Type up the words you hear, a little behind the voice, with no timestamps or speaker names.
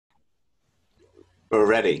We're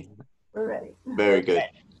ready. We're ready. Very good.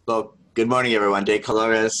 Well, good morning, everyone. De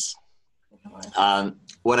Colores.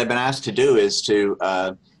 What I've been asked to do is to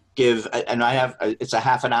give, and I have, it's a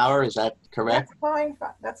half an hour. Is that correct? That's fine.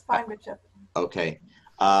 That's Uh, fine, Bishop. Okay.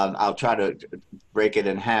 I'll try to break it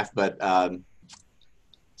in half, but an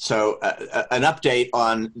update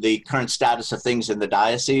on the current status of things in the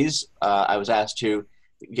diocese. I was asked to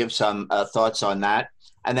give some thoughts on that.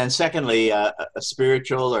 And then secondly, a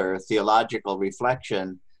spiritual or theological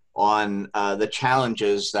reflection on the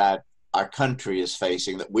challenges that our country is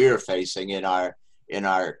facing, that we're facing in our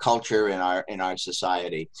culture, in our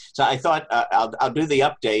society. So I thought I'll do the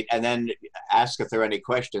update and then ask if there are any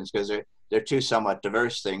questions, because they're two somewhat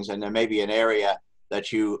diverse things, and there may be an area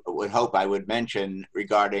that you would hope I would mention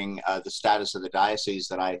regarding the status of the diocese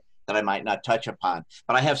that I might not touch upon.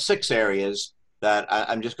 But I have 6 areas that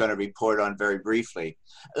I'm just going to report on very briefly.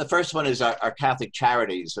 The first one is our Catholic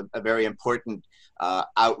Charities, a very important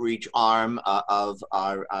outreach arm of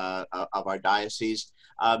our diocese.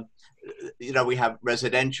 We have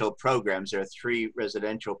residential programs. There are 3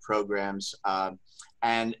 residential programs,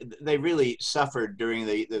 and they really suffered during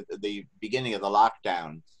the beginning of the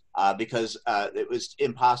lockdown. Because it was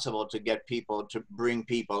impossible to get people to bring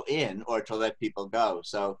people in or to let people go.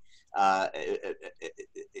 So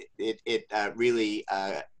it really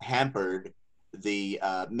hampered the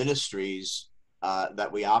ministries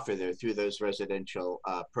that we offer there through those residential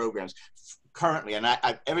programs. Currently, and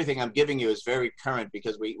everything I'm giving you is very current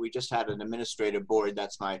because we just had an administrative board.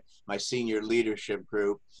 That's my senior leadership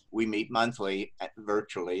group. We meet monthly,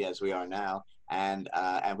 virtually, as we are now. And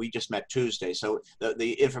we just met Tuesday. So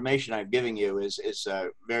the information I'm giving you is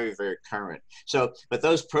very, very current. So, but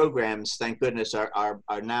those programs, thank goodness, are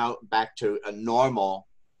now back to a normal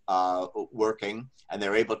working, and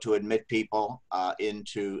they're able to admit people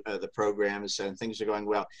into the programs, and things are going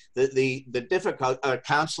well. The difficult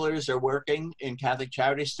counselors are working in Catholic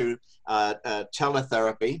Charities through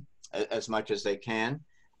teletherapy as much as they can.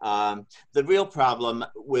 The real problem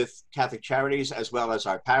with Catholic Charities, as well as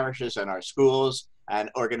our parishes and our schools and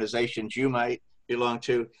organizations you might belong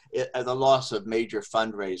to, the loss of major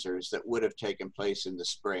fundraisers that would have taken place in the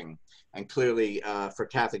spring. And clearly, for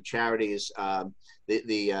Catholic Charities,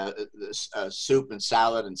 the soup and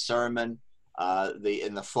salad and sermon.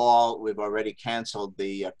 In the fall, we've already canceled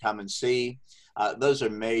the Come and See. Those are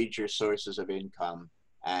major sources of income,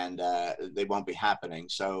 and they won't be happening.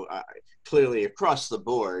 So clearly, across the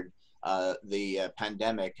board, the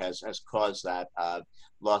pandemic has caused that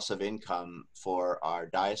loss of income for our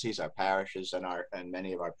diocese, our parishes, and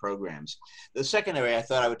many of our programs. The second area I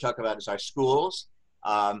thought I would talk about is our schools.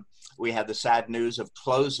 We had the sad news of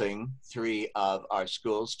closing 3 of our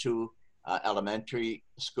schools, 2 elementary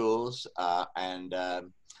schools and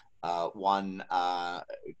 1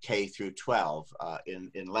 K through 12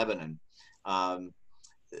 in Lebanon.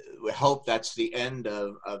 We hope that's the end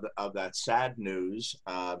of that sad news.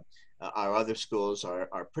 Our other schools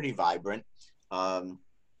are pretty vibrant.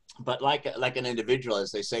 But like an individual,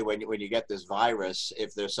 as they say, when you get this virus,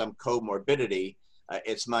 if there's some comorbidity,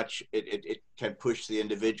 it can push the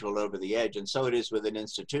individual over the edge. And so it is with an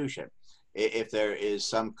institution. If there is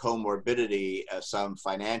some comorbidity, some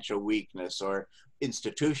financial weakness or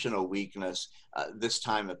institutional weakness, this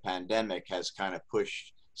time of pandemic has kind of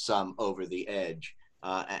pushed some over the edge.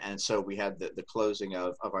 And so we had the closing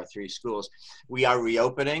of our 3 schools. We are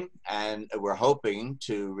reopening, and we're hoping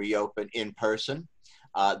to reopen in person.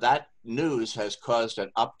 That news has caused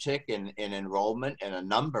an uptick in enrollment in a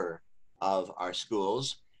number of our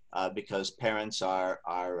schools because parents are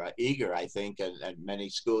eager, I think, and many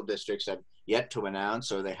school districts have yet to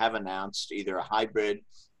announce, or they have announced either a hybrid,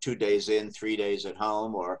 2 days in, 3 days at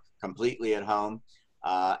home, or completely at home.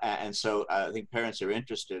 And so I think parents are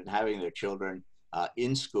interested in having their children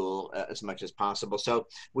in school as much as possible. So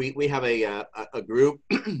we have a group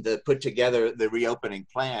that put together the reopening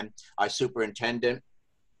plan. Our superintendent,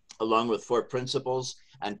 along with 4 principals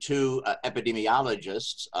and 2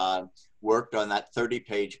 epidemiologists, worked on that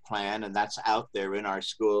 30-page plan, and that's out there in our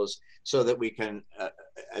schools so that we can,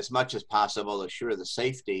 as much as possible, assure the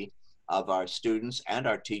safety of our students and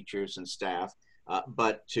our teachers and staff,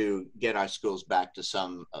 but to get our schools back to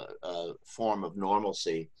some form of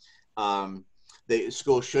normalcy. The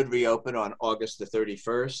school should reopen on August the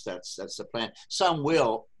 31st. That's the plan. Some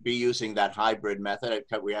will be using that hybrid method.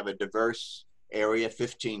 We have a diverse area,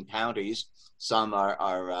 15 counties. Some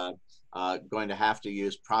are going to have to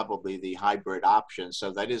use probably the hybrid option.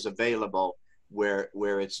 So that is available where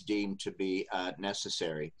it's deemed to be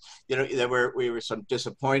necessary. There were some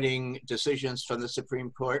disappointing decisions from the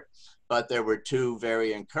Supreme Court, but there were 2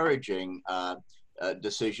 very encouraging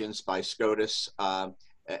decisions by SCOTUS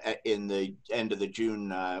in the end of the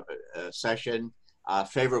June session,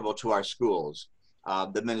 favorable to our schools.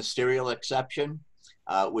 The ministerial exception,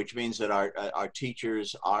 which means that our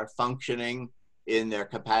teachers are functioning in their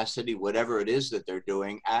capacity, whatever it is that they're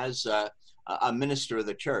doing, as a minister of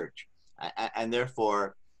the church. And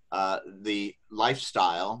therefore, the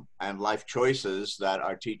lifestyle and life choices that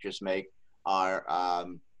our teachers make are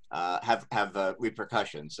have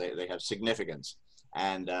repercussions. They have significance,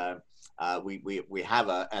 and we have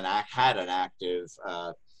had an active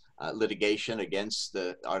litigation against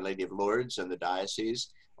Our Lady of Lourdes and the diocese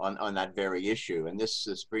on that very issue. And this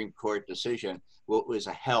Supreme Court decision was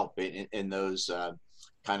a help in those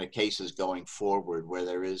kind of cases going forward, where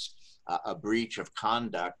there is a breach of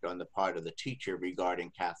conduct on the part of the teacher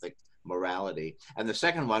regarding Catholic morality. And the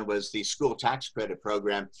second one was the school tax credit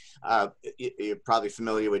program. You're probably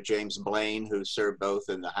familiar with James Blaine, who served both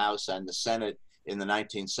in the House and the Senate in the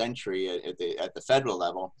 19th century at the federal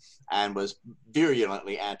level, and was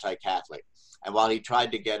virulently anti-Catholic. And while he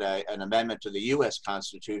tried to get an amendment to the US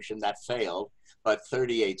Constitution, that failed, but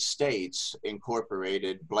 38 states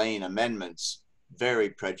incorporated Blaine amendments, very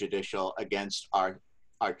prejudicial against our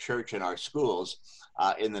church and our schools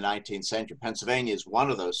in the 19th century. Pennsylvania is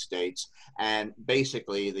one of those states, and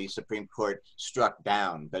basically the Supreme Court struck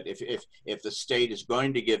down that if the state is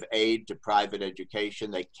going to give aid to private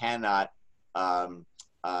education, they cannot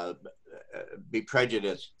be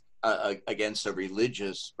prejudiced against a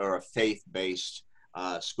religious or a faith-based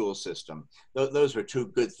school system. Those were two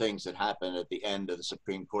good things that happened at the end of the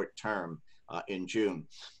Supreme Court term in June.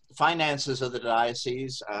 The finances of the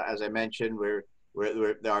diocese, as I mentioned,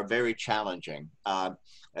 they are very challenging.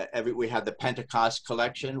 We have the Pentecost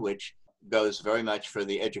collection, which goes very much for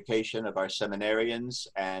the education of our seminarians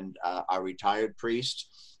and our retired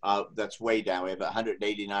priests. That's way down. We have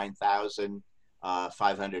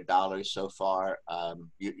 $189,500 so far.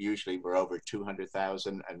 Usually we're over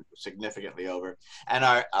 200,000 and significantly over. And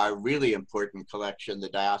our really important collection, the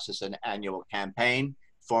Diocesan Annual Campaign,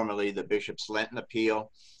 formerly the Bishop's Lenten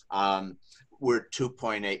Appeal, we're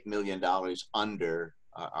 $2.8 million under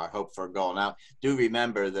our hope for goal. Now, do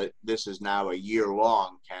remember that this is now a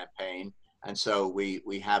year-long campaign, and so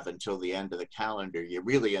we have until the end of the calendar year,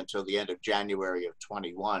 really until the end of January of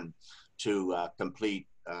 21, to complete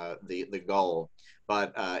the goal.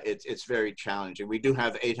 But it's very challenging. We do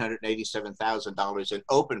have $887,000 in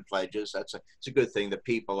open pledges. It's a good thing that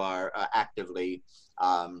people are actively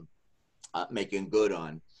making good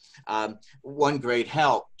on. One great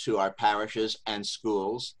help to our parishes and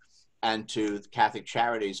schools and to Catholic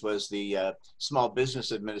Charities was the Small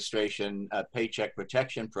Business Administration Paycheck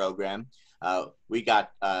Protection Program. We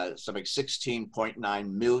got something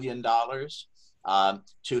 $16.9 million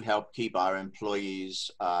to help keep our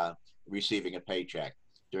employees receiving a paycheck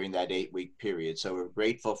during that 8-week period. So we're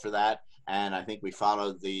grateful for that. And I think we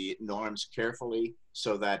followed the norms carefully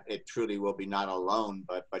so that it truly will be not a loan,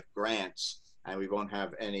 but grants, and we won't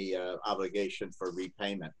have any obligation for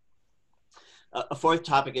repayment. A fourth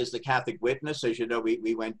topic is the Catholic Witness. As you know,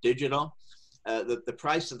 we went digital. The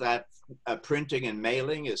price of that printing and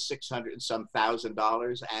mailing is $600 and some thousand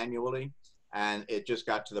annually. And it just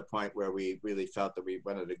got to the point where we really felt that we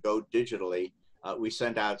wanted to go digitally. We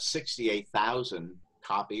sent out 68,000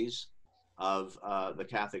 copies of the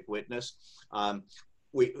Catholic Witness.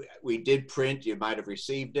 We did print, you might have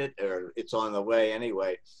received it, or it's on the way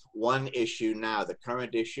anyway. One issue now, the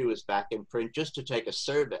current issue, is back in print just to take a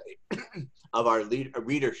survey of our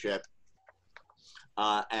readership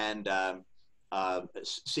and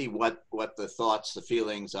see what the thoughts, the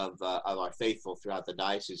feelings of our faithful throughout the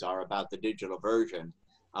diocese are about the digital version.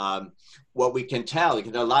 What we can tell, you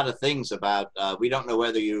can know a lot of things about, we don't know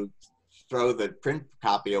whether you throw the print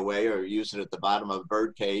copy away or use it at the bottom of a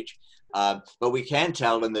bird cage. But we can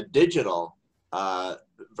tell in the digital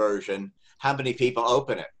version how many people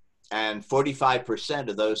open it. And 45%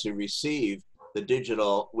 of those who receive the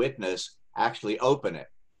digital witness actually open it.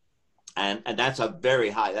 And that's a very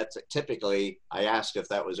high, that's typically, I asked if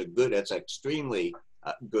that was a good, that's extremely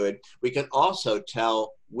good. We can also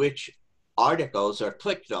tell which articles are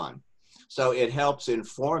clicked on. So it helps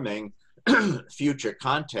informing future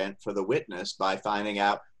content for the witness by finding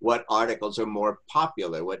out what articles are more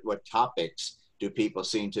popular, what topics do people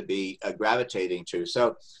seem to be gravitating to.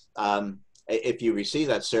 So if you receive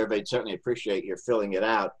that survey, I'd certainly appreciate your filling it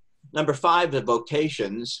out. Number 5, the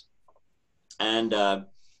vocations. And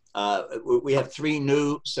we have 3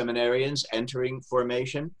 new seminarians entering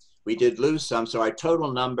formation. We did lose some, so our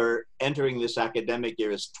total number entering this academic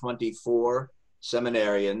year is 24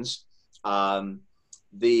 seminarians.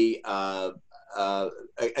 The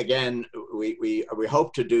again, we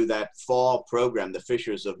hope to do that fall program, the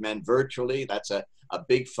Fishers of Men, virtually. That's a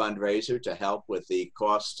big fundraiser to help with the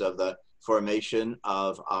costs of the formation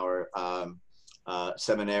of our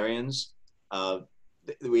seminarians.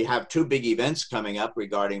 We have two big events coming up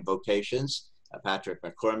regarding vocations. Patrick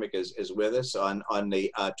McCormick is with us. On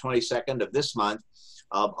the 22nd of this month,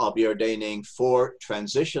 I'll be ordaining 4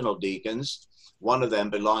 transitional deacons, one of them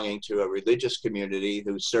belonging to a religious community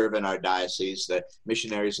who serve in our diocese, the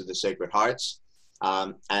Missionaries of the Sacred Hearts,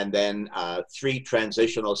 and then 3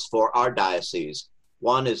 transitionals for our diocese.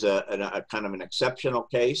 One is a kind of an exceptional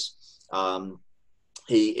case.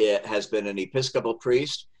 He has been an Episcopal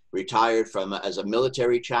priest, retired from as a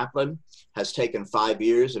military chaplain, has taken 5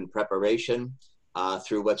 years in preparation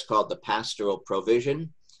through what's called the pastoral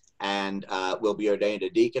provision, and will be ordained a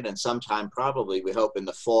deacon, and sometime probably, we hope in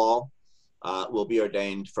the fall, will be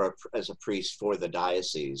ordained as a priest for the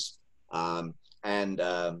diocese. And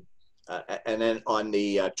then on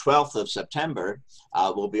the 12th of September,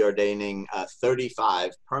 we'll be ordaining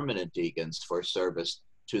 35 permanent deacons for service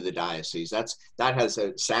to the diocese. That has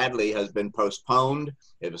sadly has been postponed.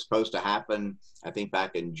 It was supposed to happen, I think,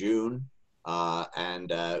 back in June, and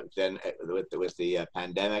then with the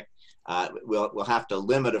pandemic, we'll have to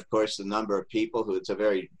limit, of course, the number of people who. It's a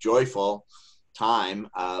very joyful time,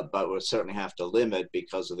 but we'll certainly have to limit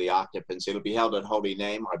because of the occupancy. It'll be held at Holy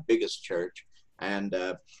Name, our biggest church, and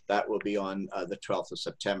that will be on the 12th of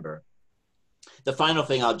September. The final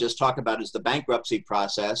thing I'll just talk about is the bankruptcy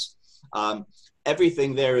process.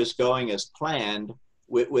 Everything there is going as planned,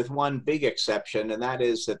 with one big exception, and that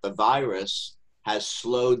is that the virus has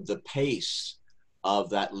slowed the pace of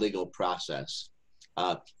that legal process.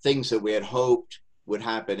 Things that we had hoped would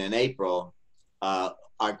happen in April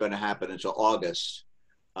aren't going to happen until August.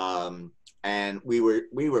 And we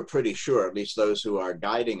were pretty sure, at least those who are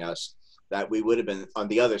guiding us, that we would have been on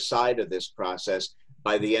the other side of this process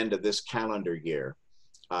by the end of this calendar year.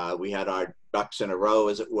 We had our ducks in a row,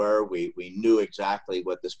 as it were. We knew exactly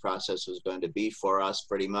what this process was going to be for us,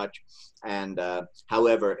 pretty much. And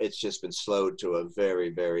however, it's just been slowed to a very,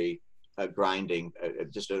 very grinding,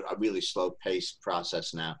 just a really slow paced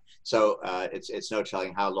process now. So it's no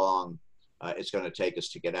telling how long it's going to take us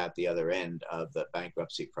to get out the other end of the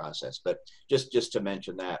bankruptcy process. But just to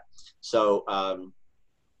mention that. So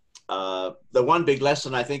the one big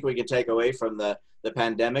lesson I think we can take away from the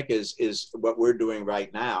pandemic is what we're doing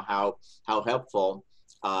right now, how helpful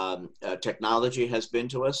technology has been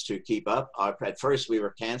to us to keep up. At first we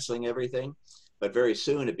were canceling everything, but very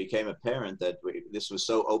soon it became apparent that this was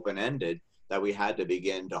so open-ended that we had to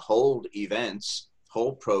begin to hold events,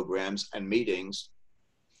 hold programs and meetings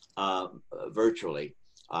virtually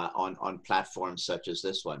on platforms such as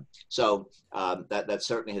this one. So that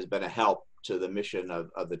certainly has been a help to the mission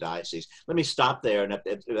of the diocese. Let me stop there, and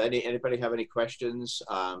if anybody have any questions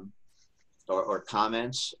or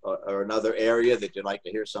comments or another area that you'd like to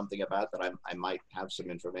hear something about that I might have some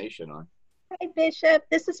information on. Hi, Bishop.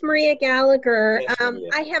 This is Maria Gallagher. Yes, Maria.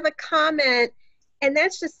 I have a comment, and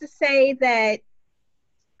that's just to say that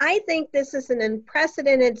I think this is an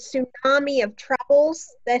unprecedented tsunami of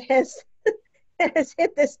troubles that has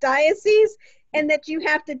hit this diocese and that you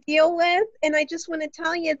have to deal with. And I just want to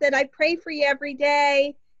tell you that I pray for you every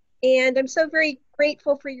day, and I'm so very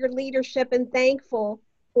grateful for your leadership and thankful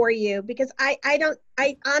for you, because I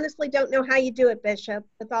honestly don't know how you do it, Bishop,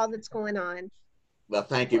 with all that's going on. Well,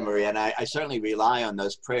 thank you, Maria, and I certainly rely on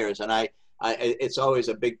those prayers. And it's always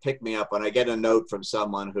a big pick-me-up when I get a note from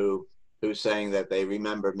someone who's saying that they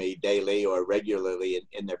remember me daily or regularly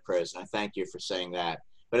in their prayers. And I thank you for saying that.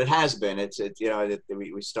 But it has been.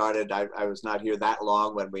 We started. I was not here that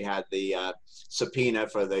long when we had the subpoena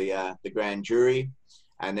for the grand jury,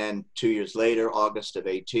 and then 2 years later, August of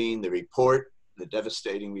 2018, the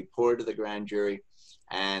devastating report of the grand jury.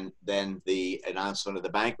 And then the announcement of the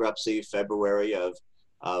bankruptcy, February of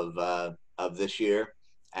this year,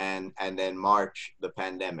 and then March, the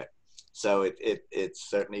pandemic. So it's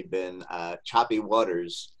certainly been choppy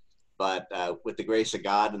waters, but with the grace of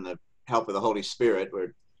God and the help of the Holy Spirit,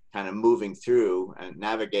 we're kind of moving through and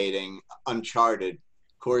navigating uncharted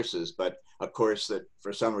courses, but a course that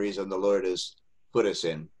for some reason the Lord has put us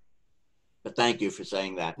in. But thank you for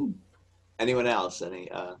saying that. Anyone else? Any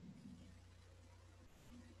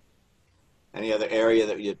other area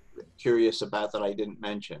that you're curious about that I didn't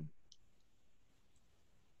mention?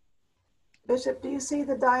 Bishop, do you see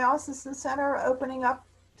the Diocesan Center opening up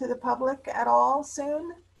to the public at all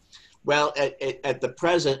soon? Well, at the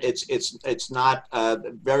present, it's not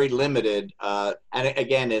very limited, and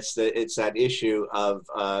again, it's that issue of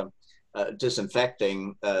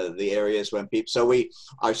disinfecting the areas when people. So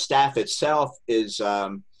our staff itself is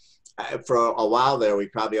for a while there, we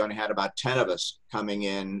probably only had about 10 of us coming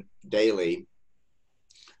in daily.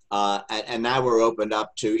 And now we're opened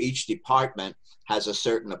up to each department has a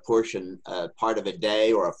certain portion, part of a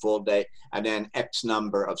day or a full day, and then X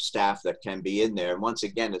number of staff that can be in there. And once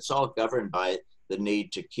again, it's all governed by the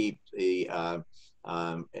need to keep the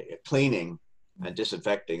cleaning and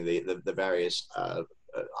disinfecting the various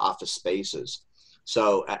office spaces.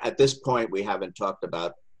 So at this point, we haven't talked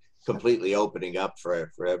about completely opening up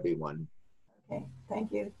for everyone. Okay,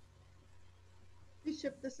 thank you.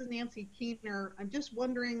 Bishop, this is Nancy Keener. I'm just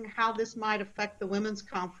wondering how this might affect the women's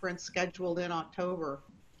conference scheduled in October.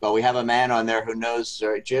 Well, we have a man on there who knows.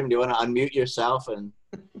 Jim, do you want to unmute yourself? And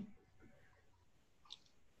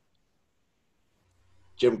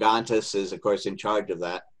Jim Gontas is, of course, in charge of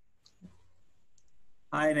that.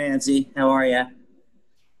 Hi, Nancy. How are you?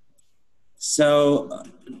 So,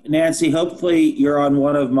 Nancy, hopefully you're on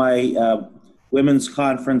one of my women's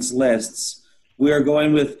conference lists. We are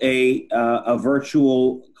going with a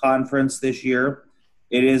virtual conference this year.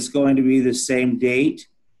 It is going to be the same date.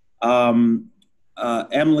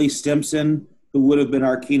 Emily Stimson, who would have been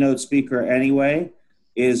our keynote speaker anyway,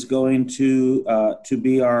 is going to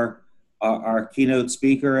be our keynote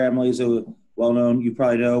speaker. Emily's a well-known, you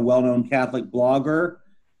probably know, well-known Catholic blogger,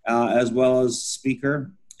 as well as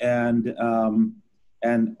speaker and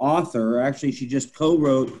author. Actually, she just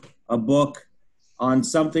co-wrote a book on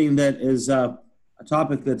something that is a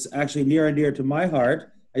topic that's actually near and dear to my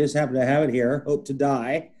heart. I just happen to have it here. Hope to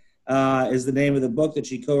Die is the name of the book that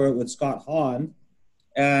she co-wrote with Scott Hahn.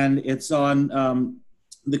 And it's on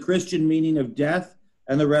the Christian meaning of death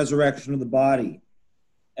and the resurrection of the body.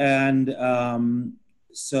 And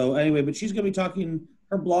so anyway, but she's going to be talking,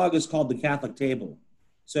 her blog is called The Catholic Table.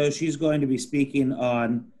 So she's going to be speaking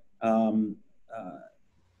on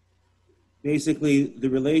basically the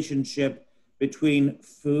relationship between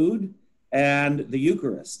food and the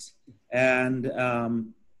Eucharist. And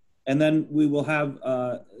then we will have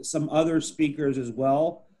some other speakers as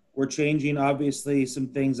well. We're changing, obviously, some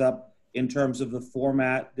things up in terms of the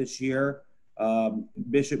format this year.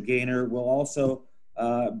 Bishop Gaynor will also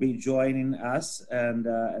be joining us, and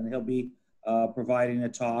he'll be providing a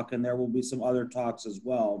talk, and there will be some other talks as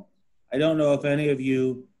well. I don't know if any of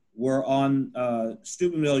you were on,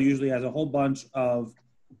 Steubenville usually has a whole bunch of,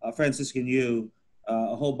 Franciscan U,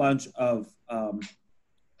 a whole bunch of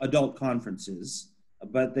adult conferences,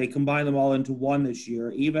 but they combined them all into one this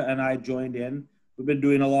year. Eva and I joined in. We've been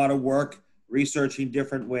doing a lot of work researching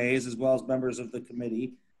different ways, as well as members of the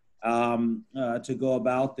committee, to go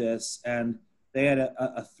about this. And they had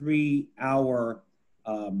a 3-hour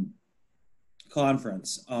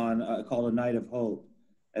conference on called A Night of Hope.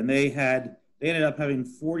 And they ended up having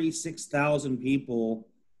 46,000 people,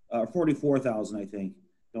 44,000, I think.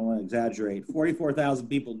 Don't want to exaggerate. 44,000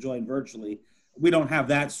 people joined virtually. We don't have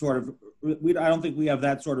that sort of, I don't think we have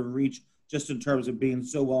that sort of reach just in terms of being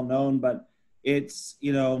so well known, but it's, we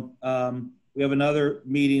have another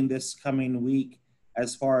meeting this coming week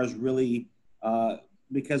as far as really,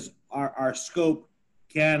 because our scope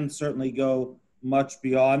can certainly go much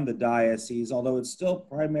beyond the diocese, although it's still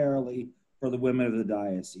primarily for the women of the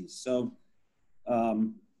diocese. So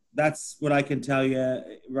that's what I can tell you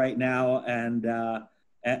right now. And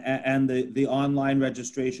the online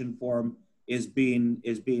registration form is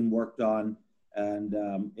being worked on, and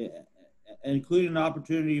including an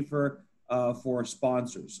opportunity for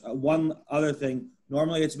sponsors. One other thing,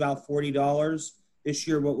 normally it's about $40. This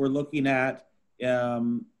year, what we're looking at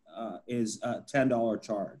is a $10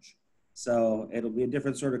 charge. So it'll be a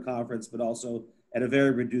different sort of conference, but also at a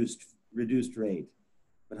very reduced rate.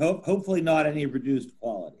 But hopefully not any reduced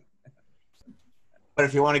quality. But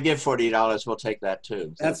if you want to give $40, we'll take that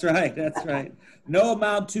too. So. That's right. That's right. No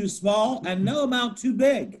amount too small and no amount too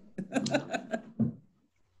big.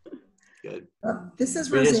 Good. This is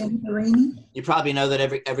Roseanne Marini. You probably know that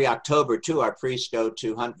every October too, our priests go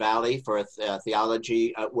to Hunt Valley for a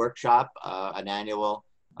theology workshop, an annual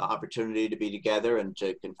opportunity to be together and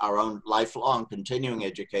to our own lifelong continuing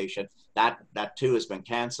education. That too has been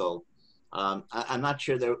canceled. I'm not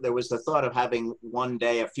sure there was the thought of having one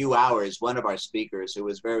day, a few hours, one of our speakers who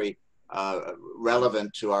was very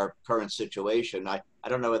relevant to our current situation. I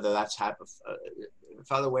don't know whether that's happened.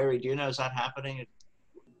 Father Wary, do you know, is that happening?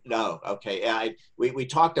 No. Okay. Yeah, we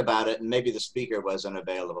talked about it, and maybe the speaker wasn't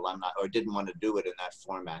available. I'm not, or didn't want to do it in that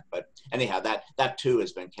format. But anyhow, that too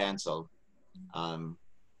has been canceled. All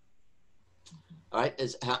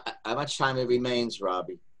right. How much time it remains,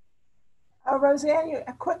 Robbie? Roseanne,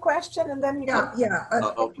 a quick question, and then you Yeah, can yeah.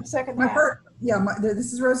 Oh, the second My half. first,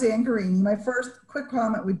 this is Roseanne Guarini. My first quick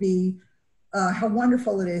comment would be how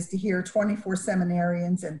wonderful it is to hear 24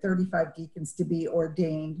 seminarians and 35 deacons to be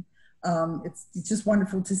ordained. It's just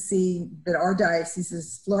wonderful to see that our diocese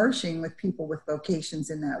is flourishing with people with vocations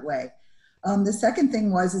in that way. The second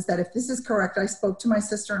thing is that if this is correct, I spoke to my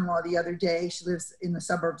sister-in-law the other day. She lives in the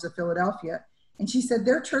suburbs of Philadelphia, and she said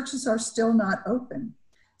their churches are still not open.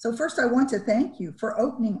 So first, I want to thank you for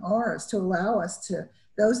opening ours to allow us to,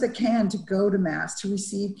 those that can, to go to Mass, to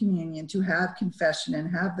receive communion, to have confession and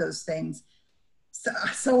have those things.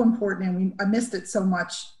 So important, and I missed it so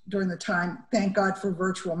much during the time. Thank God for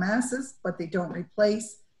virtual Masses, but they don't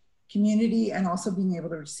replace community and also being able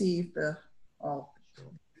to receive the all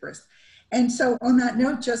first. And so on that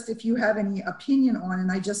note, just if you have any opinion on,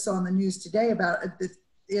 and I just saw in the news today about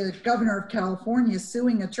the governor of California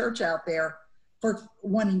suing a church out there for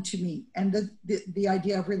wanting to meet, and the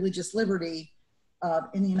idea of religious liberty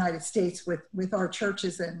in the United States with our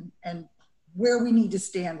churches and where we need to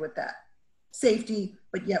stand with that. Safety,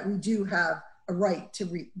 but yet we do have a right to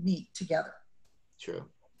meet together. true.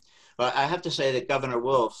 But I have to say that Governor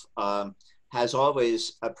Wolf has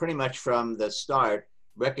always, pretty much from the start,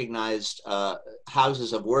 recognized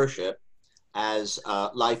houses of worship as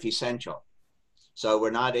life essential. So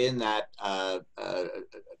we're not in that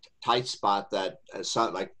tight spot that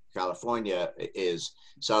like California is.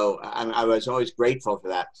 So I was always grateful for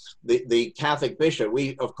that. The Catholic bishop,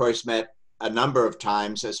 we of course met a number of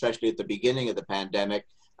times, especially at the beginning of the pandemic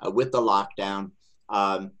with the lockdown.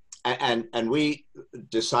 And we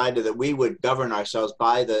decided that we would govern ourselves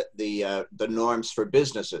by the norms for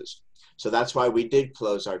businesses. So that's why we did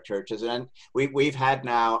close our churches. And we've had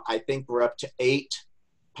now, I think we're up to 8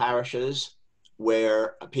 parishes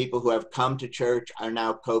where people who have come to church are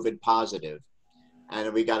now COVID positive.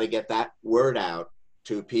 And we got to get that word out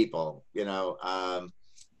to people, that,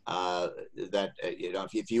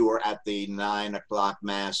 if you were at the 9 o'clock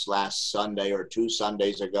Mass last Sunday or 2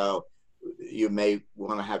 Sundays ago, you may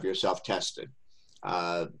want to have yourself tested.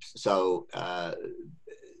 So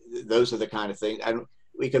those are the kind of things. And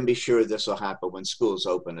we can be sure this will happen when schools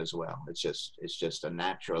open as well. It's just a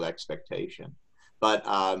natural expectation. But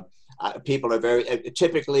people are very,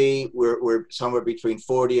 typically we're somewhere between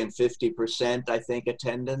 40 and 50%, I think,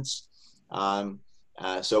 attendance.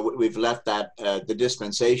 So we've left that, the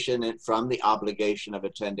dispensation from the obligation of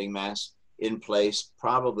attending Mass in place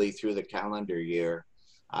probably through the calendar year,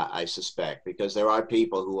 I suspect, because there are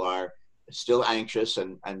people who are still anxious,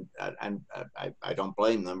 and I don't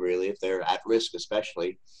blame them really if they're at risk,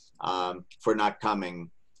 especially for not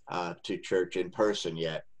coming to church in person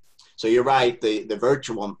yet. So you're right, the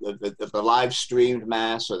virtual, the live streamed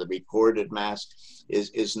Mass or the recorded Mass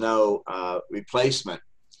is no replacement.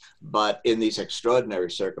 But in these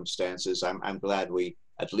extraordinary circumstances, I'm glad we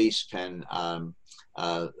at least can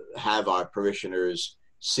have our parishioners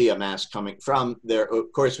see a Mass coming from there.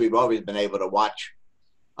 Of course, we've always been able to watch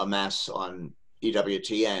a Mass on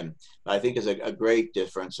EWTN. But I think it's a great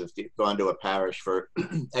difference if you've gone to a parish for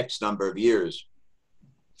X number of years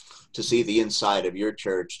to see the inside of your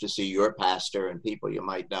church, to see your pastor and people you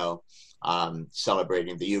might know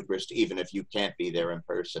celebrating the Eucharist, even if you can't be there in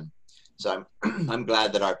person. So I'm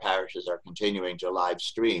glad that our parishes are continuing to live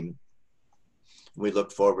stream. We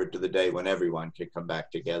look forward to the day when everyone can come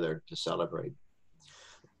back together to celebrate.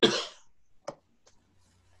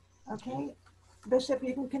 Okay, Bishop,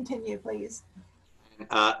 you can continue, please.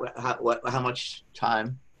 How much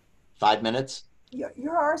time? 5 minutes?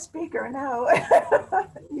 You're our speaker. No,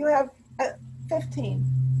 you have 15.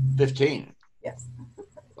 15. Yes.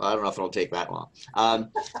 Well, I don't know if it'll take that long.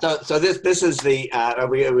 So this is the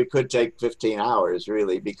we could take 15 hours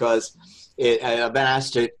really, because I've been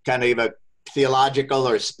asked to kind of give a theological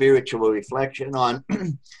or spiritual reflection on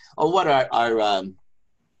on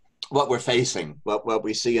what we're facing, what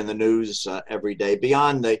we see in the news every day,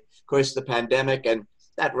 beyond of course the pandemic, and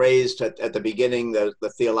that raised at the beginning the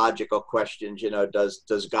theological questions.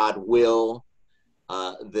 Does God will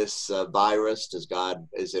this virus?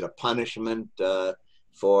 Is it a punishment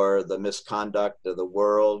for the misconduct of the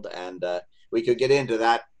world? And we could get into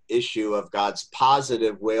that issue of God's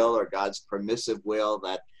positive will or God's permissive will.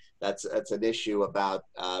 That's an issue about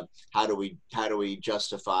how do we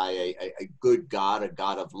justify a good God, a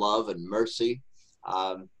God of love and mercy,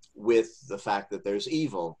 with the fact that there's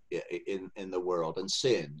evil in the world and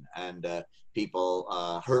sin, and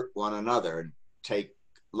people hurt one another and take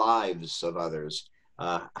lives of others.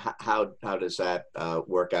 How does that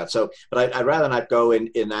work out? So, but I'd rather not go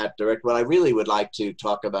in that direct. What I really would like to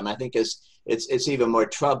talk about, and I think it's even more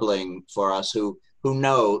troubling for us who who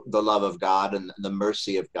know the love of God and the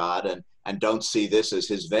mercy of God, and don't see this as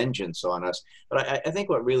his vengeance on us. But I think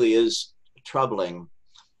what really is troubling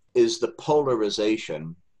is the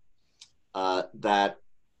polarization that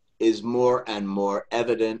is more and more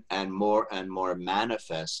evident and more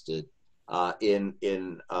manifested in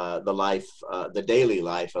the daily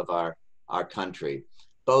life of our country.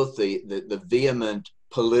 Both the vehement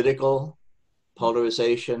political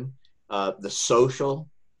polarization, the social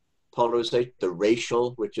polarization, the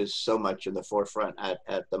racial, which is so much in the forefront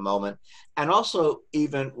at the moment, and also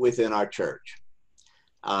even within our church.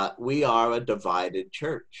 We are a divided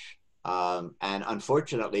church. And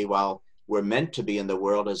unfortunately, while we're meant to be in the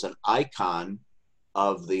world as an icon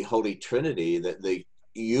of the Holy Trinity, the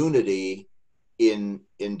unity in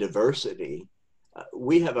diversity,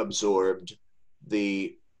 we have absorbed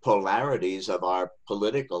the polarities of our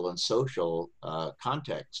political and social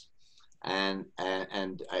context. And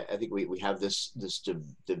I think we have this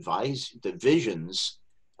divisions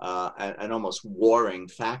and almost warring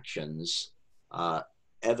factions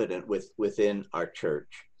evident within our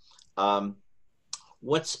church.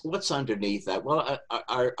 What's underneath that? Well,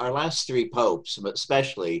 our last three popes,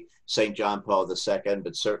 especially St. John Paul II,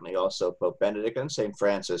 but certainly also Pope Benedict and St.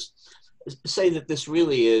 Francis, say that this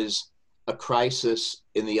really is a crisis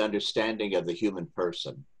in the understanding of the human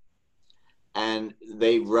person. And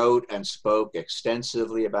they wrote and spoke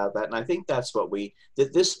extensively about that. And I think that's what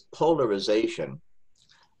this polarization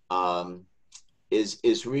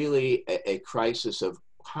is really a crisis of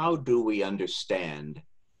how do we understand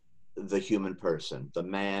the human person, the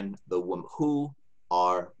man, the woman. Who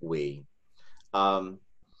are we?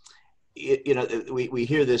 We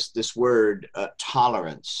hear this word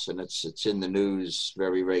tolerance, and it's in the news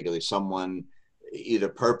very regularly. Someone either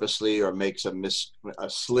purposely or makes a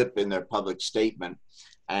slip in their public statement,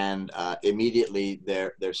 and immediately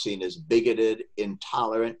they're seen as bigoted,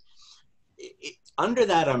 intolerant. Under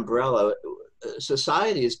that umbrella,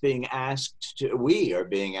 society is being asked to, we are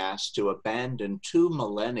being asked to abandon 2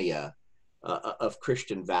 millennia of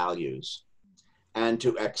Christian values and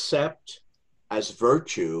to accept as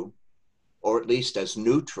virtue, or at least as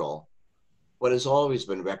neutral, what has always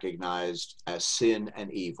been recognized as sin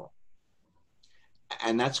and evil.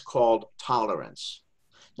 And that's called tolerance.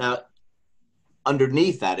 Now,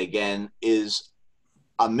 underneath that, again, is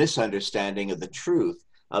a misunderstanding of the truth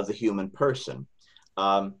of the human person.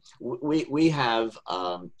 We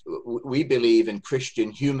believe in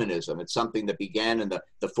Christian humanism. It's something that began in the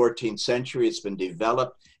 14th century. It's been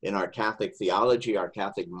developed in our Catholic theology, our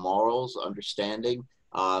Catholic morals, understanding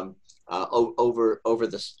over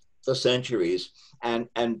the centuries. And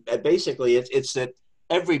basically, it's that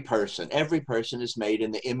every person is made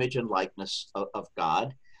in the image and likeness of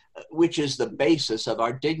God, which is the basis of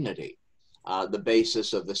our dignity, the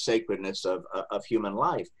basis of the sacredness of human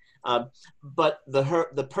life. But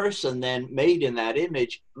the person then made in that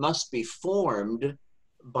image must be formed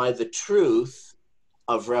by the truth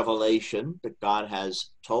of revelation that God has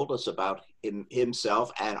told us about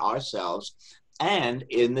himself and ourselves, and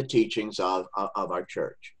in the teachings of our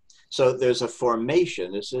church. So there's a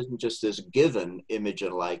formation. This isn't just this given image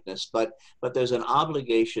and likeness, but there's an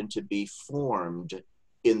obligation to be formed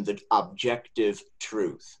in the objective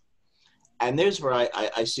truth. And there's where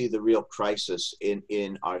I see the real crisis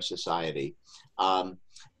in our society.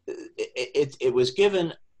 It was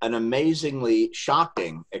given an amazingly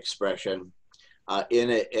shocking expression in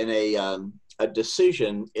a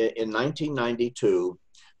decision in 1992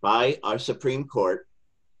 by our Supreme Court,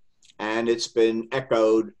 and it's been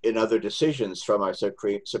echoed in other decisions from our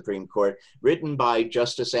Supreme Court, written by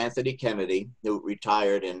Justice Anthony Kennedy, who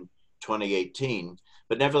retired in 2018.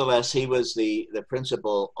 But nevertheless, he was the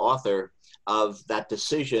principal author of that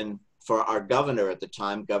decision for our governor at the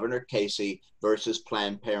time, Governor Casey, versus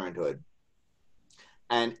Planned Parenthood.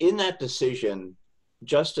 And in that decision,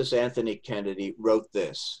 Justice Anthony Kennedy wrote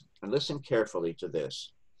this, and listen carefully to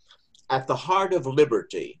this. At the heart of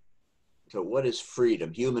liberty, so what is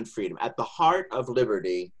freedom, human freedom? At the heart of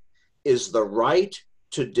liberty is the right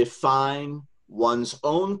to define one's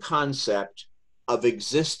own concept of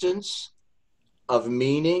existence, of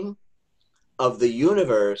meaning, of the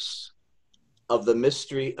universe, of the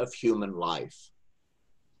mystery of human life.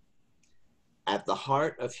 At the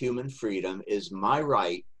heart of human freedom is my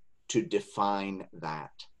right to define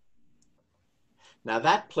that. Now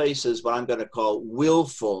that places what I'm going to call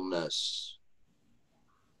willfulness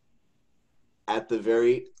at the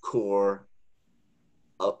very core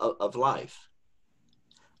of life.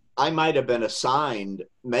 I might have been assigned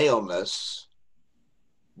maleness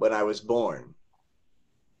when I was born,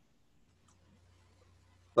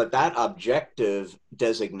 but that objective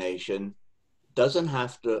designation doesn't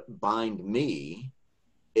have to bind me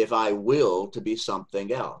if I will to be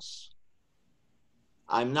something else.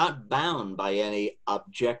 I'm not bound by any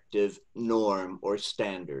objective norm or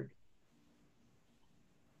standard.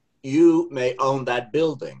 You may own that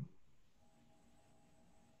building,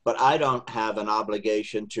 but I don't have an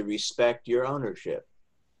obligation to respect your ownership.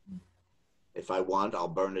 If I want, I'll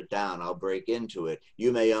burn it down. I'll break into it.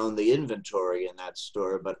 You may own the inventory in that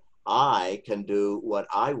store, but I can do what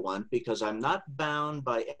I want because I'm not bound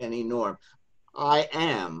by any norm. I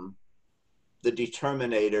am the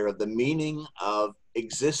determinator of the meaning of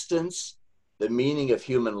existence, the meaning of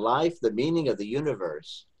human life, the meaning of the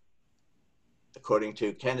universe, according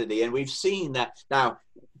to Kennedy. And we've seen that. Now,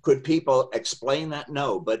 could people explain that?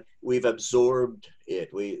 No, but we've absorbed it.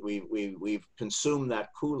 We've consumed that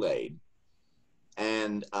Kool-Aid.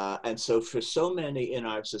 And so for so many in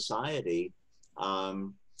our society,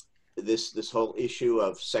 this whole issue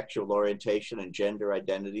of sexual orientation and gender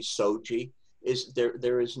identity, SOGI, is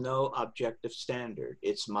there is no objective standard.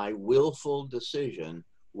 It's my willful decision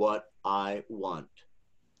what I want.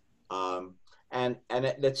 And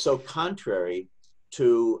it's so contrary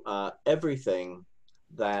to everything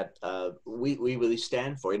that we really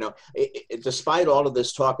stand for. You know, despite all of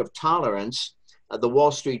this talk of tolerance, the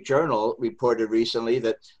Wall Street Journal reported recently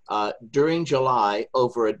that during July,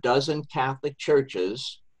 over a dozen Catholic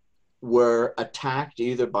churches were attacked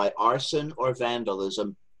either by arson or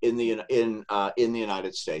vandalism in the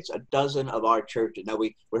United States. A dozen of our churches. Now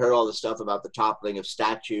we heard all the stuff about the toppling of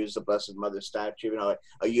statues, the Blessed Mother statue. You know,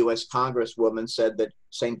 a U.S. Congresswoman said that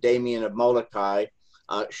Saint Damien of Molokai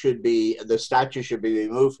the statue should be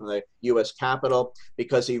removed from the U.S. Capitol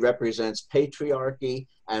because he represents patriarchy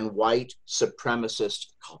and white supremacist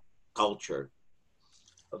culture.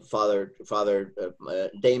 Father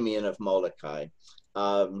Damien of Molokai.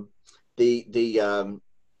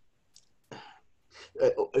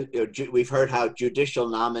 We've heard how judicial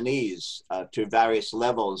nominees to various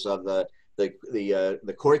levels of the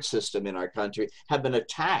court system in our country have been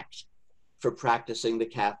attacked for practicing the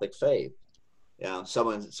Catholic faith. You know,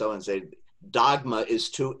 someone said, dogma is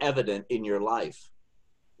too evident in your life.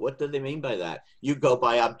 What do they mean by that? You go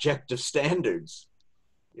by objective standards.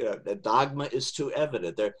 You know, the dogma is too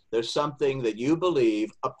evident. There's something that you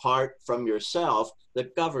believe apart from yourself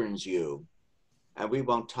that governs you. And we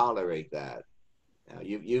won't tolerate that. Now,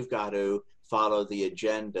 you've got to follow the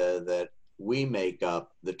agenda that we make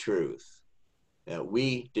up the truth.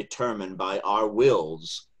 We determine by our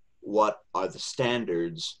wills what are the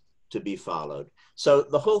standards to be followed. So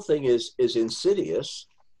the whole thing is insidious,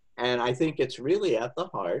 and I think it's really at the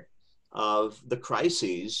heart of the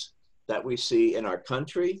crises that we see in our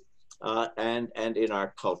country and in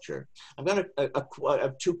our culture. I'm going to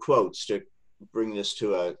have two quotes to bring this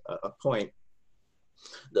to a point.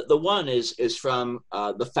 The one is from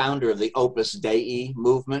the founder of the Opus Dei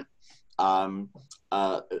movement, Father,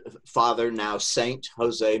 now Saint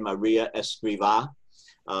Jose Maria Escrivá.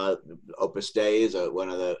 Opus Dei is one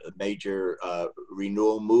of the major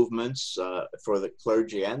renewal movements for the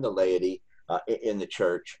clergy and the laity in the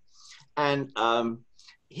church. And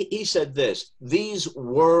he said this: these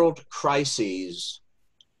world crises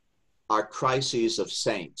are crises of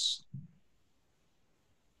saints.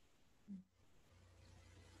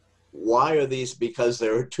 Why are these? Because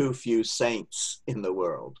there are too few saints in the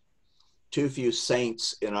world, too few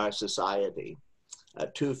saints in our society,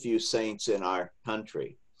 too few saints in our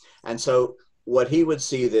country. And so what he would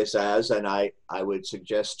see this as, and I would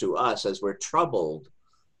suggest to us, as we're troubled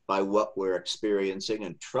by what we're experiencing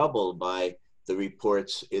and troubled by the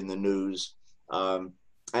reports in the news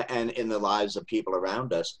and in the lives of people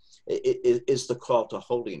around us, is the call to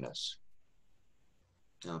holiness.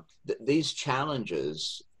 These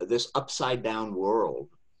challenges, this upside down world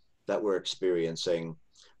that we're experiencing,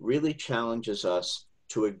 really challenges us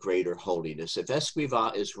to a greater holiness. If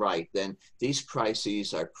Escrivá is right, then these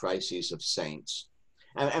crises are crises of saints.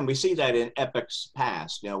 And we see that in epochs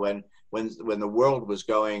past, you know, when the world was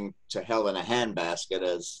going to hell in a handbasket,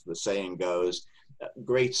 as the saying goes,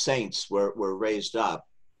 great saints were raised up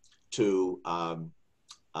to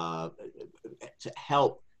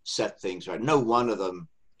help set things right. No one of them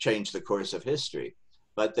changed the course of history,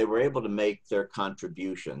 but they were able to make their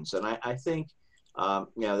contributions. And I think, you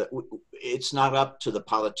know, it's not up to the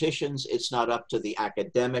politicians, it's not up to the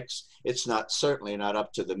academics, it's certainly not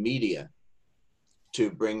up to the media to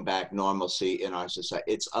bring back normalcy in our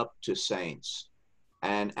society. It's up to saints.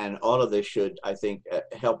 And all of this should, I think,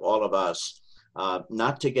 help all of us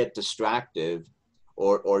not to get distracted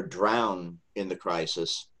or drown in the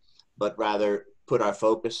crisis, but rather put our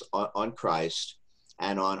focus on Christ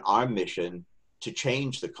and on our mission to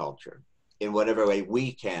change the culture in whatever way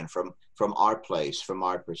we can from our place, from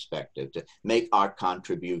our perspective, to make our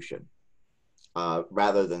contribution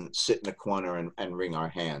rather than sit in a corner and wring our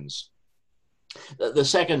hands. The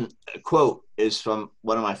second quote is from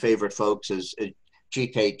one of my favorite folks, is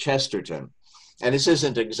G.K. Chesterton. And this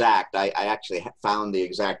isn't exact. I actually found the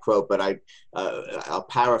exact quote, but I'll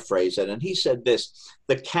paraphrase it. And he said this: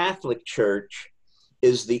 "The Catholic Church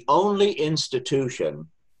is the only institution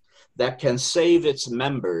that can save its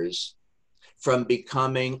members from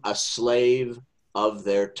becoming a slave of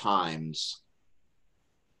their times."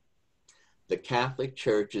 The Catholic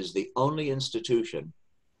Church is the only institution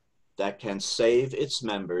that can save its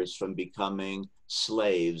members from becoming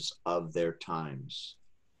slaves of their times.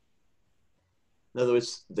 In other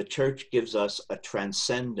words, the church gives us a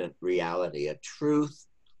transcendent reality, a truth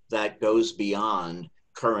that goes beyond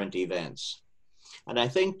current events. And I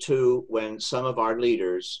think too, when some of our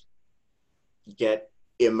leaders get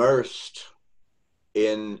immersed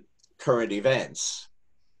in current events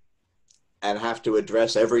and have to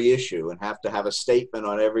address every issue and have to have a statement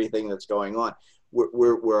on everything that's going on,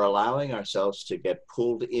 we're allowing ourselves to get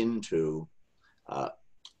pulled into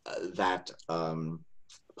that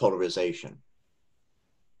polarization,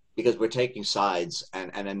 because we're taking sides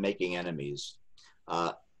and then making enemies.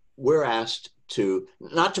 We're asked to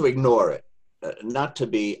not to ignore it, not to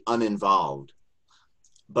be uninvolved,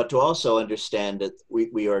 but to also understand that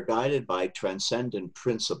we are guided by transcendent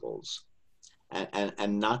principles,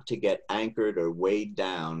 and not to get anchored or weighed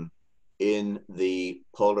down in the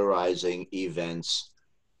polarizing events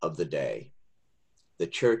of the day. The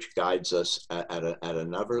church guides us at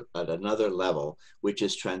another level, which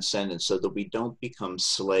is transcendent, so that we don't become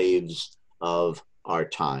slaves of our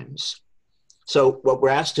times. So what we're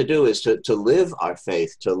asked to do is to live our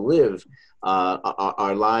faith, to live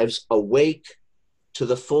our lives awake to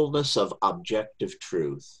the fullness of objective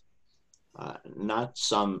truth, not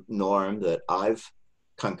some norm that I've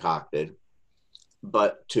concocted,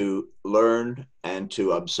 but to learn and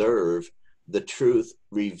to observe the truth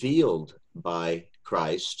revealed by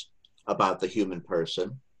Christ about the human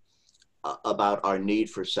person, about our need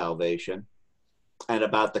for salvation, and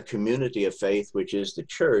about the community of faith, which is the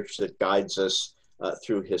church that guides us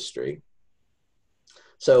through history.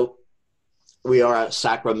 So we are a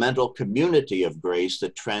sacramental community of grace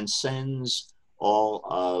that transcends all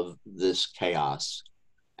of this chaos.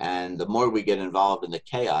 And the more we get involved in the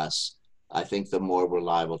chaos, I think the more we're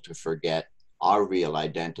liable to forget our real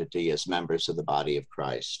identity as members of the body of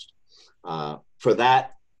Christ. For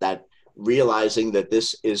that realizing that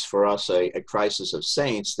this is for us a crisis of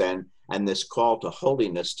saints then, and this call to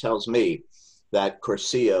holiness tells me that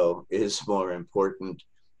Cursillo is more important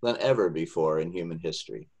than ever before in human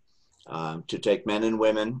history. To take men and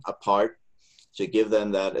women apart, to give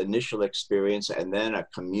them that initial experience, and then a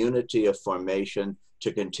community of formation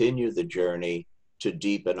to continue the journey to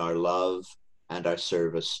deepen our love and our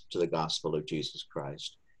service to the gospel of Jesus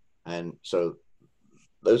Christ. And so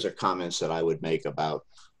those are comments that I would make about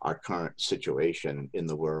our current situation in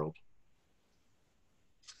the world.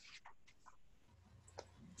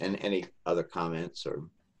 And any other comments, or,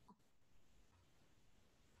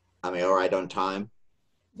 I mean, all right on time?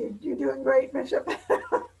 You're doing great, Bishop.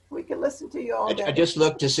 We can listen to you all day. I just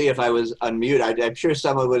looked to see if I was unmuted. I'm sure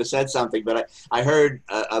someone would have said something, but I heard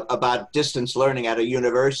about distance learning at a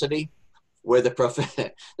university where the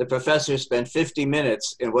professor spent 50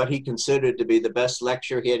 minutes in what he considered to be the best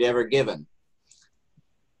lecture he had ever given.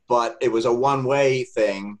 But it was a one-way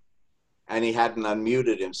thing, and he hadn't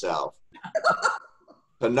unmuted himself.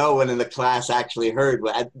 So no one in the class actually heard,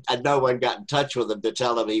 and no one got in touch with him to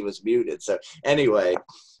tell him he was muted. So anyway.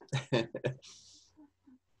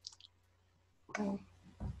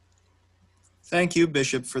 Thank you,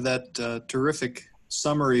 Bishop, for that terrific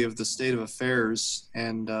summary of the state of affairs.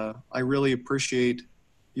 And I really appreciate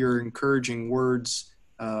your encouraging words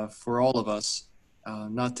for all of us,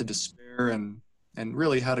 not to despair, and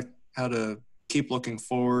really how to keep looking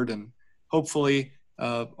forward. And hopefully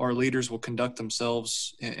our leaders will conduct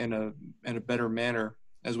themselves in a better manner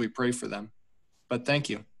as we pray for them. But thank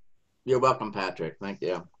you. You're welcome, Patrick. Thank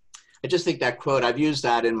you. I just think that quote, I've used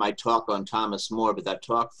that in my talk on Thomas More, but that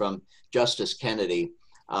talk from Justice Kennedy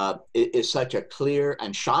is such a clear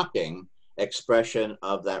and shocking expression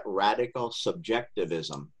of that radical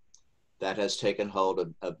subjectivism that has taken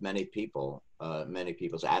hold of many people, many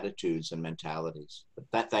people's attitudes and mentalities.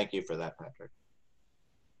 But thank you for that, Patrick.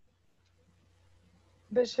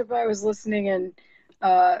 Bishop, I was listening, and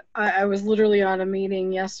I was literally on a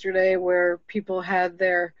meeting yesterday where people had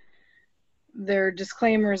their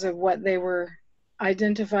disclaimers of what they were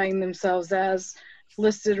identifying themselves as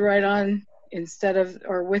listed right on instead of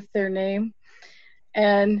or with their name.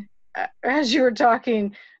 And as you were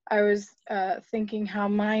talking, I was thinking how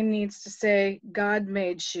mine needs to say, God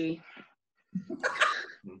made she.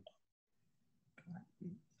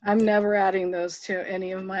 I'm never adding those to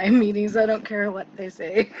any of my meetings. I don't care what they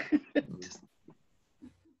say. Just,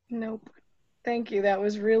 nope. Thank you. That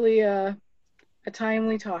was really a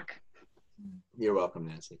timely talk. You're welcome,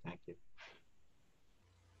 Nancy. Thank you.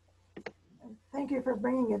 Thank you for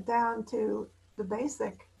bringing it down to the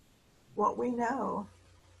basic, what we know.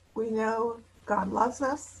 We know God loves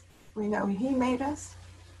us. We know He made us.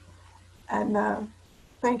 And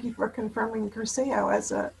thank you for confirming Cursillo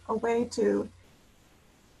as a way to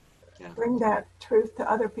bring that truth to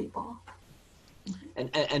other people.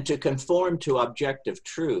 And to conform to objective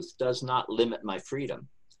truth does not limit my freedom.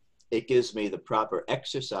 It gives me the proper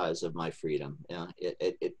exercise of my freedom.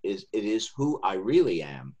 It is who I really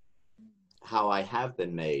am, how I have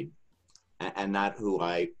been made, and not who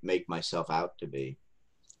I make myself out to be.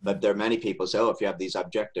 But there are many people say, oh, if you have these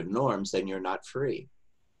objective norms, then you're not free.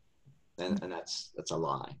 And that's a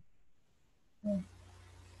lie.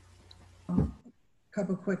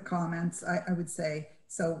 Couple quick comments, I would say.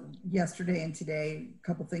 So yesterday and today, a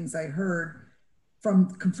couple things I heard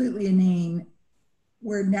from completely inane,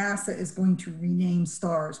 where NASA is going to rename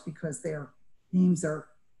stars because their names are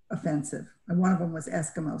offensive. And one of them was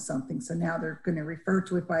Eskimo something. So now they're going to refer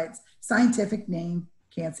to it by its scientific name.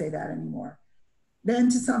 Can't say that anymore. Then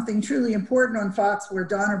to something truly important on Fox, where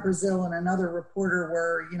Donna Brazil and another reporter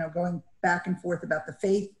were, going back and forth about the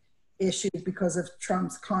faith issues because of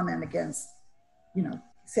Trump's comment against,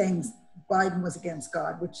 saying Biden was against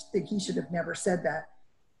God, which I think he should have never said that.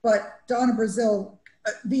 But Donna Brazil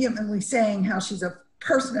vehemently saying how she's a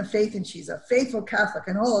person of faith and she's a faithful Catholic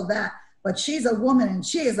and all of that, but she's a woman and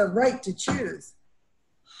she has a right to choose.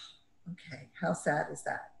 Okay, how sad is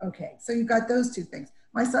that? Okay, so you've got those two things.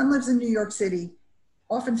 My son lives in New York City.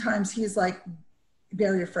 Oftentimes he is like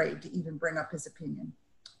very afraid to even bring up his opinion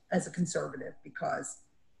as a conservative because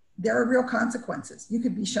there are real consequences. You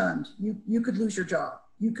could be shunned. You could lose your job.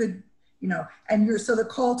 You could, and so the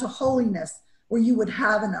call to holiness where you would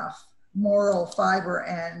have enough moral fiber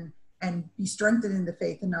and be strengthened in the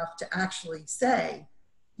faith enough to actually say,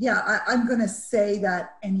 yeah, I'm going to say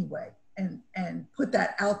that anyway and put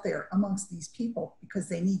that out there amongst these people because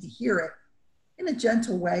they need to hear it in a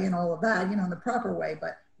gentle way and all of that, in the proper way,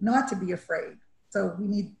 but not to be afraid. So we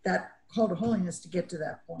need that call to holiness to get to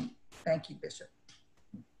that point. Thank you, Bishop.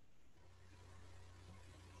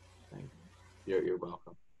 Thank you. You're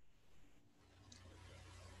welcome.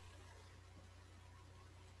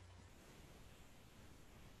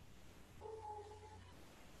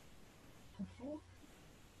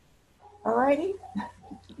 All righty.